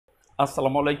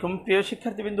আসসালামু আলাইকুম প্রিয়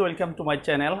শিক্ষার্থীবৃন্দ, ওয়েলকাম টু মাই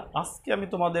চ্যানেল। আজকে আমি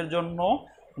তোমাদের জন্য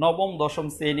নবম দশম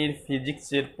শ্রেণীর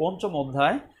ফিজিক্সের পঞ্চম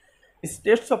অধ্যায়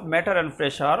states of matter and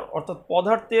pressure অর্থাৎ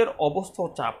পদার্থের অবস্থা ও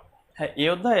চাপ, হ্যাঁ এই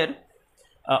অধ্যায়ের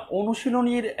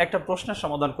অনুশীলনীর একটা প্রশ্নের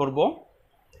সমাধান করব।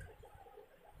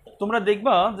 তোমরা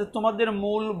দেখবা যে তোমাদের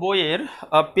মূল বইয়ের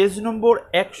পেজ নম্বর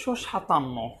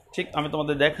 157, ঠিক আমি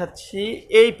তোমাদের দেখাচ্ছি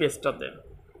এই পেজটাতে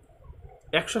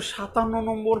 157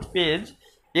 নম্বর পেজ।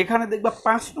 এখানে দেখবা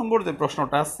 5 নম্বর যে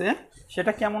প্রশ্নটা আছে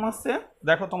সেটা কেমন আছে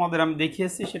দেখো, তোমাদের আমি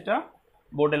দেখিয়েছি, সেটা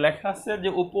বোর্ডে লেখা আছে যে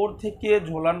উপর থেকে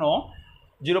ঝোলানো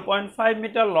 0.5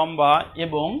 মিটার লম্বা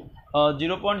এবং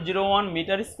 0.01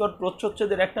 মিটার স্কোয়ার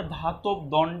প্রচ্ছচ্ছেদের একটা ধাতব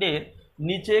দণ্ডের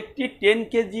নিচে একটি 10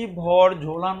 কেজি ভর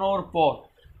ঝোলানোর পর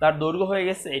তার দৈর্ঘ্য হয়ে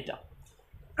গেছে এটা।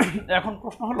 এখন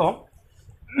প্রশ্ন হলো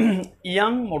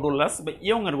ইয়ং মডুলাস বা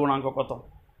ইয়ং এর গুণাঙ্ক কত।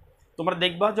 তোমরা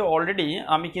দেখবা যে অলরেডি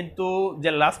আমি কিন্তু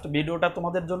যে লাস্ট ভিডিওটা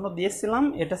তোমাদের জন্য দিয়েছিলাম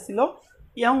এটা ছিল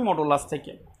ইয়ং মডুলাস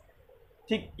থেকে।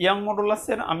 ঠিক ইয়ং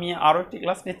মডুলাসের আমি আরও একটি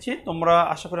ক্লাস নিচ্ছি, তোমরা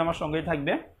আশা করি আমার সঙ্গেই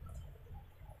থাকবে।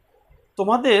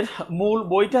 তোমাদের মূল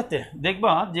বইটাতে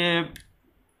দেখবা যে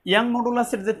ইয়ং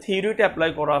মডুলাসের যে থিওরিটা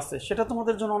অ্যাপ্লাই করা আছে সেটা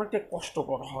তোমাদের জন্য অনেকটা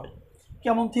কষ্টকর হয়।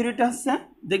 কেমন থিওরিটা আছে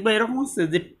দেখবা, এরকম আছে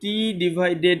যে T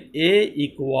divided A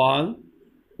equal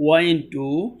Y into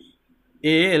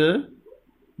L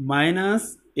minus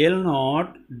L not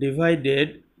divided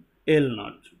L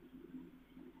not,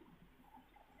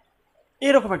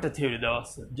 এরকম একটা থিওরি দেওয়া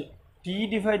আছে যে T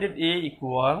divided A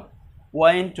equal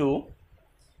Y into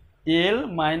L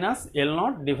minus L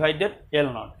not divided L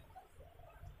not.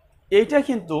 এইটা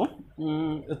কিন্তু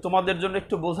তোমাদের জন্য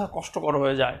একটু বোঝা কষ্টকর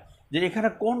হয়ে যায় যে এখানে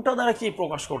কোনটা দ্বারা কি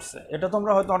প্রকাশ করছে, এটা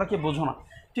তোমরা হয়তো অনেকে বোঝো না।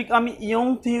 ঠিক আমি ইয়ং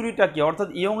থিওরিটাকে অর্থাৎ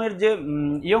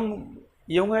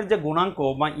ইয়ংয়ের যে গুণাঙ্ক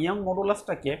বা ইয়ং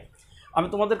মডুলাসটাকে আমি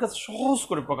তোমাদের কাছে সহজ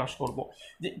করে প্রকাশ করব।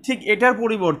 যে ঠিক এটার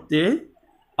পরিবর্তে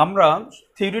আমরা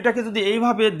থিওরিটাকে যদি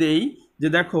এইভাবে দেই যে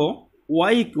দেখো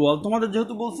ওয়াই ইকুয়াল, তোমাদের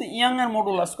যেহেতু বলছে ইয়ং এর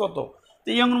মডুলাস কত, তো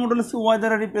ইয়ং এর মডুলাসকে ওয়াই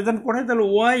দ্বারা রিপ্রেজেন্ট করে, তাহলে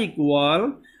ওয়াই ইকুয়াল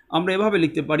আমরা এভাবে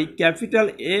লিখতে পারি ক্যাপিটাল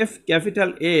এফ ক্যাপিটাল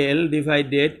এল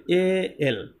ডিভাইডেড এ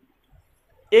এল।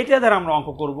 এইটা দ্বারা আমরা অঙ্ক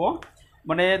করব।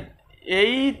 মানে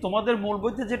এই তোমাদের মূল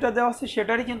বইতে যেটা দেওয়া আছে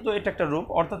সেটারই কিন্তু এটা একটা রূপ,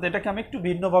 অর্থাৎ এটাকে আমি একটু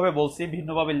ভিন্নভাবে বলছি,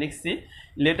 ভিন্নভাবে লিখছি,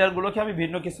 লেটারগুলোকে আমি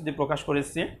ভিন্ন কিছু দিয়ে প্রকাশ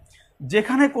করেছি।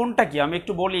 যেখানে কোনটা কি আমি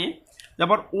একটু বলি,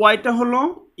 আবার ওয়াইটা হলো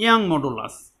ইয়াং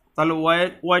মডুলাস, তাহলে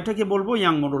ওয়াইটাকে বলবো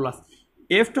ইয়াং মডুলাস।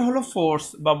 এফটা হলো ফোর্স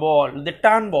বা বল, যে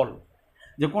টান বল,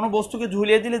 যে কোনো বস্তুকে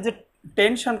ঝুলিয়ে দিলে যে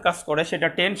টেনশন কাজ করে সেটা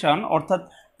টেনশন, অর্থাৎ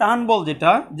টান বল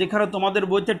যেটা, যেখানে তোমাদের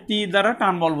বইতে টি দ্বারা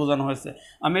টান বল বোঝানো হয়েছে,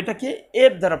 আমি এটাকে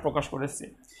এফ দ্বারা প্রকাশ করেছি।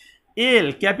 এল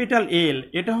ক্যাপিটাল এল,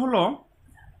 এটা হলো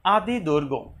আদি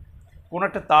দৈর্ঘ্য। কোনো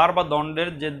একটা তার বা দণ্ডের,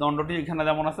 যে দণ্ডটি এখানে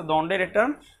যেমন আছে দণ্ডের একটা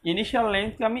ইনিশিয়াল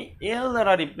লেন্থকে আমি এল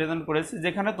দ্বারা রিপ্রেজেন্ট করেছি,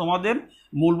 যেখানে তোমাদের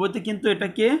মূল বইতে কিন্তু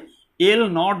এটাকে এল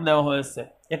নট দেওয়া হয়েছে,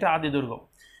 এটা আদি দৈর্ঘ্য।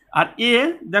 আর এ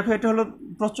দেখো এটা হলো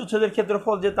প্রচ্ছচ্ছেদের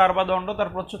ক্ষেত্রফল, যে তার বা দণ্ড তার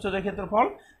প্রচ্ছচ্ছেদের ক্ষেত্রফল,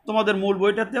 তোমাদের মূল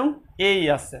বইটাতেও এই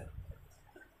আছে।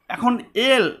 এখন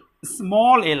এল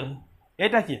স্মল এল,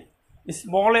 এটা কি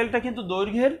স্মল এলটা কিন্তু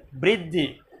দৈর্ঘ্যের বৃদ্ধি,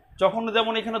 যখন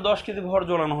যেমন এখানে 10 কেজি ভর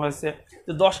ঝোলানো হয়েছে,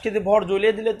 তো 10 কেজি ভর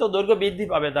ঝুলিয়ে দিলে তো দৈর্ঘ্য বৃদ্ধি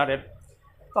পাবে তারের,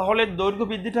 তাহলে দৈর্ঘ্য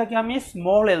বৃদ্ধিটাকে আমি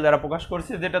স্মল এল দ্বারা প্রকাশ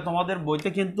করছি, যেটা তোমাদের বইতে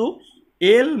কিন্তু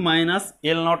এল মাইনাস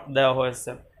এল নট দেওয়া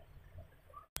হয়েছে।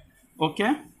 ওকে,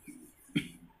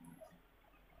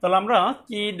 তাহলে আমরা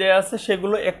কি দেওয়া আছে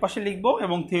সেগুলো এক পাশে লিখবো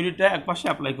এবং থিওরিটা এক পাশে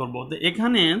অ্যাপ্লাই করবো। তো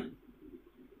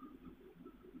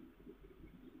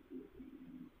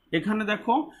এখানে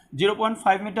দেখো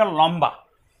 0.5 মিটার লম্বা,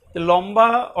 লম্বা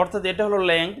অর্থাৎ এটা হলো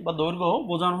লেংথ বা দৈর্ঘ্য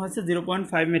বোঝানো হয়েছে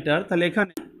 0.5 মিটার, তাহলে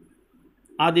এখানে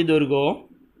আদি দৈর্ঘ্য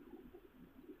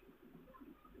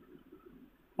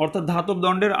অর্থাৎ ধাতব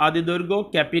দণ্ডের আদি দৈর্ঘ্য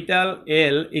ক্যাপিটাল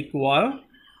এল ইকুয়াল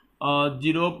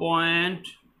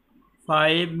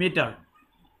 0.5 মিটার।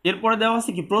 এরপরে দেওয়া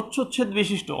আছে কি প্রচ্ছচ্ছেদ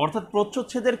বিশিষ্ট, অর্থাৎ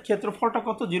প্রচ্ছচ্ছেদের ক্ষেত্রফলটা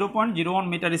কত 0.01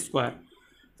 মিটার স্কোয়ার,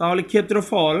 তাহলে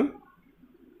ক্ষেত্রফল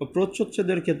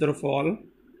প্রচ্ছচ্ছেদের ক্ষেত্রফল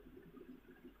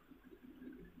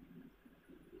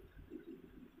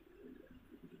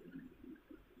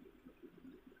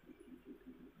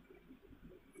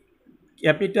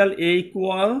capital A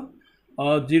equal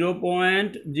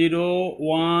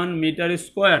 0.01 metre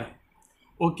square.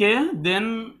 ওকে, দেন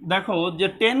দেখো যে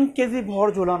 10 কেজি ভর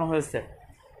ঝোলানো হয়েছে,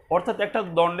 অর্থাৎ একটা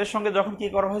দণ্ডের সঙ্গে যখন কি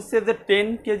করা হয়েছে যে 10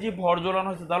 কেজি ভর ঝোলানো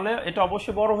হয়েছে, তাহলে এটা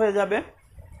অবশ্যই বড় হয়ে যাবে।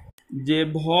 যে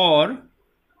ভর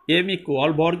এম ইকুয়াল,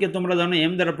 ভরকে তোমরা জানো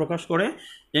এম দ্বারা প্রকাশ করে,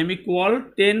 এম ইকুয়াল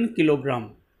 10 কিলোগ্রাম।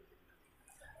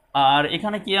 আর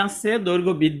এখানে কি আসছে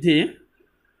দৈর্ঘ্য বৃদ্ধি,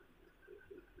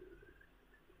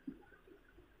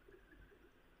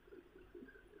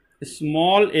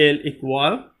 স্মল এল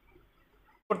ইকুয়াল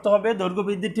করতে হবে দৈর্ঘ্য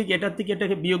বৃদ্ধি ঠিক এটার থেকে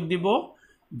এটাকে বিয়োগ দিব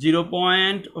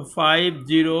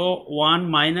 0.501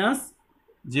 মাইনাস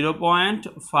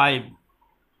 0.5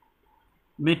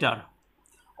 মিটার,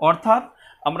 অর্থাৎ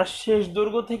আমরা শেষ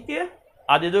দৈর্ঘ্য থেকে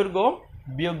আদি দৈর্ঘ্য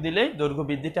বিয়োগ দিলেই দৈর্ঘ্য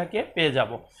বৃদ্ধিটাকে পেয়ে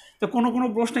যাব। তো কোনো কোনো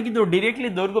প্রশ্নে কিন্তু ডিরেক্টলি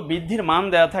দৈর্ঘ্য বৃদ্ধির মান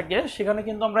দেওয়া থাকে, সেখানে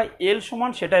কিন্তু আমরা এল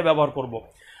সমান সেটাই ব্যবহার করব।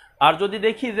 আর যদি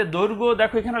দেখি যে দৈর্ঘ্য,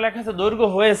 দেখো এখানে লেখা আছে দৈর্ঘ্য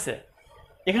হয়েছে,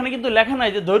 এখানে কিন্তু লেখা নাই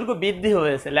যে দৈর্ঘ্য বৃদ্ধি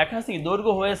হয়েছে, লেখা আছে কি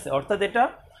দৈর্ঘ্য হয়েছে, অর্থাৎ এটা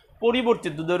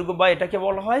পরিবর্তিত দৈর্ঘ্য বা এটাকে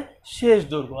বলা হয় শেষ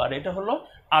দৈর্ঘ্য, আর এটা হলো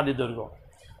আদি দৈর্ঘ্য।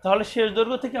 তাহলে শেষ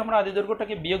দৈর্ঘ্য থেকে আমরা আদি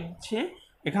দৈর্ঘ্যটাকে বিয়োগ দিচ্ছি,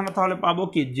 এখানে তাহলে পাবো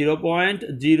কি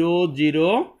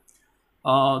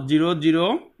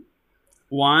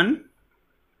 0.00001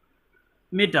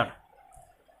 মিটার।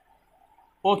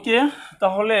 ওকে,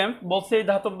 তাহলে বলছে এই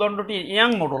ধাতব দণ্ডটি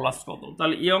ইয়াং মডুলাস কত,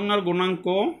 তাহলে ইয়াং এর গুণাঙ্ক,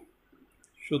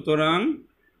 সুতরাং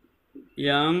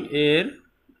ইয়াং এর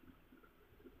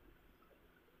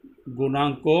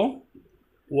গুণাঙ্ক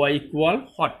y ইকুয়াল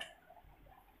হট।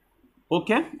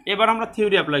 ওকে, এবার আমরা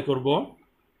থিওরি অ্যাপ্লাই করব।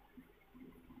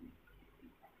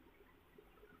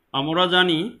 আমরা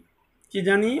জানি কি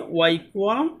জানি y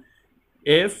equal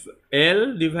F L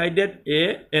divided এ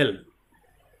এল।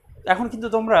 এখন কিন্তু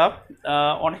তোমরা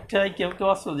অনেকটাই কেউ কেউ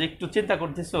আছো যে একটু চিন্তা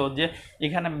করতেছো যে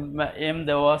এখানে এম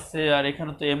দেওয়া আছে আর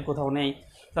এখানে তো এম কোথাও নেই,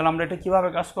 তাহলে আমরা এটা কিভাবে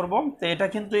কাজ করব। তো এটা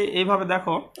কিন্তু এইভাবে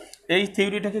দেখো, এই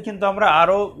থিওরিটাকে কিন্তু আমরা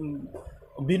আরও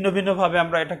ভিন্ন ভিন্নভাবে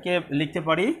আমরা এটাকে লিখতে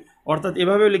পারি, অর্থাৎ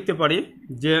এভাবেও লিখতে পারি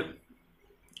যে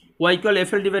y equal F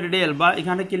L divided এল, বা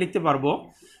এখানে কি লিখতে পারবো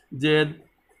যে,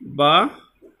 বা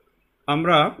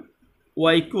আমরা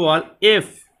y ইকুয়াল এফ,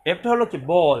 এফটা হলো কি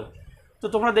বল। তো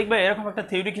তোমরা দেখবে এরকম একটা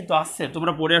থিওরি কিন্তু আসছে,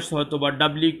 তোমরা পড়ে আসছো হয়তো, বা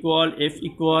W equal F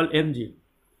equal MG,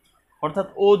 অর্থাৎ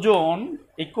ওজন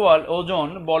ইকুয়াল ওজন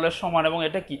বলের সমান, এবং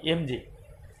এটা কি এমজি।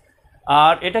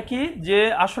 আর এটা কি যে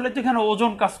আসলে তো এখানে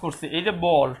ওজন কাজ করছে, এই যে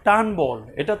বল, টান বল,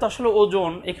 এটা তো আসলে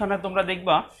ওজন। এখানে তোমরা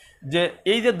দেখবা যে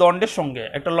এই যে দণ্ডের সঙ্গে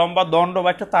একটা লম্বা দণ্ড বা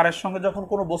একটা তারের সঙ্গে যখন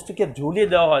কোনো বস্তুকে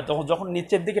ঝুলিয়ে দেওয়া হয়, তখন যখন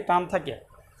নিচের দিকে টান থাকে,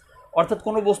 অর্থাৎ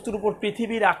কোনো বস্তুর উপর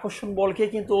পৃথিবীর আকর্ষণ বলকে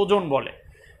কিন্তু ওজন বলে।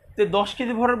 তো 10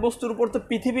 কেজি ভরের বস্তুর উপর তো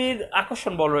পৃথিবীর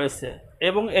আকর্ষণ বল রয়েছে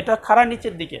এবং এটা খাড়া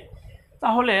নিচের দিকে,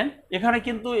 তাহলে এখানে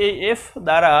কিন্তু এই এফ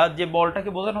দ্বারা যে বলটাকে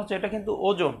বোঝানো হচ্ছে এটা কিন্তু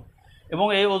ওজন, এবং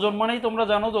এই ওজন মানেই তোমরা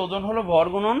জানো যে ওজন হলো ভর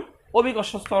গুণন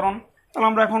অভিকর্ষ ত্বরণ। তাহলে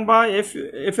আমরা এখন বা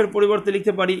এফ এর পরিবর্তে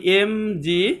লিখতে পারি এম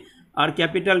জি আর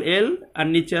ক্যাপিটাল এল, আর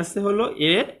নিচে আসছে হলো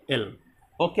এ এল।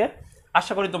 ওকে,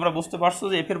 আশা করি তোমরা বুঝতে পারছো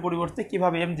যে এফ এর পরিবর্তে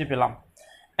কিভাবে এম জি পেলাম।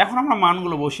 এখন আমরা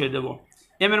মানগুলো বসিয়ে দেব।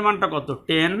 এম এর মানটা কত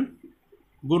 10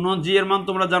 গুণন জি এর মান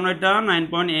তোমরা জানো এটা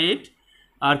 9.8,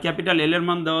 আর ক্যাপিটাল এল এর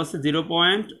মান দেওয়া আছে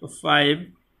 0.5,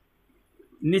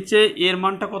 নিচে এর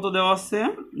মানটা কত দেওয়া আছে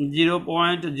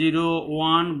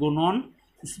 0.01 গুণন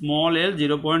স্মল এল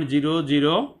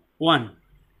 0.001।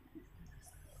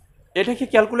 এটাকে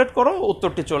ক্যালকুলেট করো,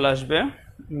 উত্তরটি চলে আসবে।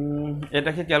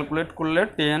 এটাকে ক্যালকুলেট করলে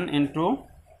 10 ইন্টু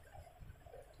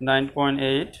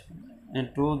 9.8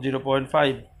 ইন্টু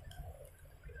 0.5,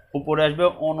 উপরে আসবে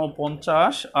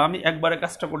 49। আমি একবারে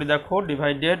কাজটা করি, দেখো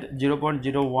ডিভাইডেড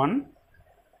 0.01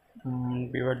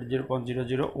 ডিভাইডেড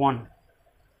 0.001।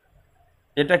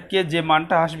 এটাকে যে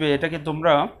মানটা আসবে এটাকে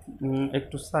তোমরা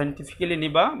একটু সাইন্টিফিক্যালি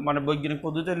নিবা, মানে বৈজ্ঞানিক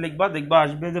পদ্ধতিতে লিখবা, দেখবা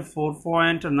আসবে যে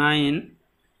 4.9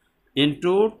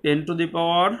 into 10 to the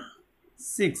power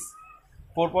 6,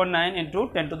 4.9 into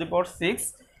 10 to the পাওয়ার 6।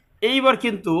 এইবার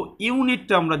কিন্তু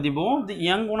ইউনিটটা আমরা দিব যে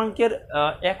ইয়াং গুণাঙ্কের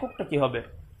এককটা কি হবে।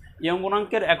 ইয়াং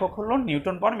গুণাঙ্কের একক হলো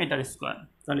নিউটন পার মিটার স্কোয়ার,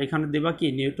 তাহলে এখানে দেবা কি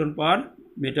নিউটন পার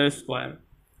মিটার স্কোয়ার।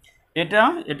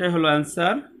 এটাই হলো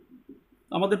অ্যান্সার।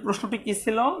 আমাদের প্রশ্নটি কী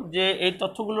ছিল যে এই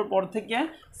তথ্যগুলোর পর থেকে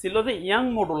ছিল যে ইয়াং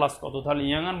মডুলাস কত, তাহলে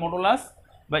ইয়াং এর মডুলাস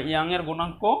বা ইয়াং এর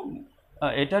গুণাঙ্ক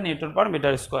এটা নিউটন পার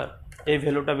মিটার স্কোয়ার, এই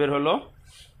ভ্যালুটা বের হলো।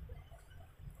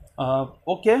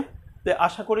 ওকে, তো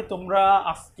আশা করি তোমরা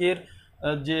আজকের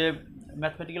যে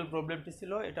ম্যাথমেটিক্যাল প্রবলেমটি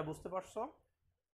ছিল এটা বুঝতে পারছো।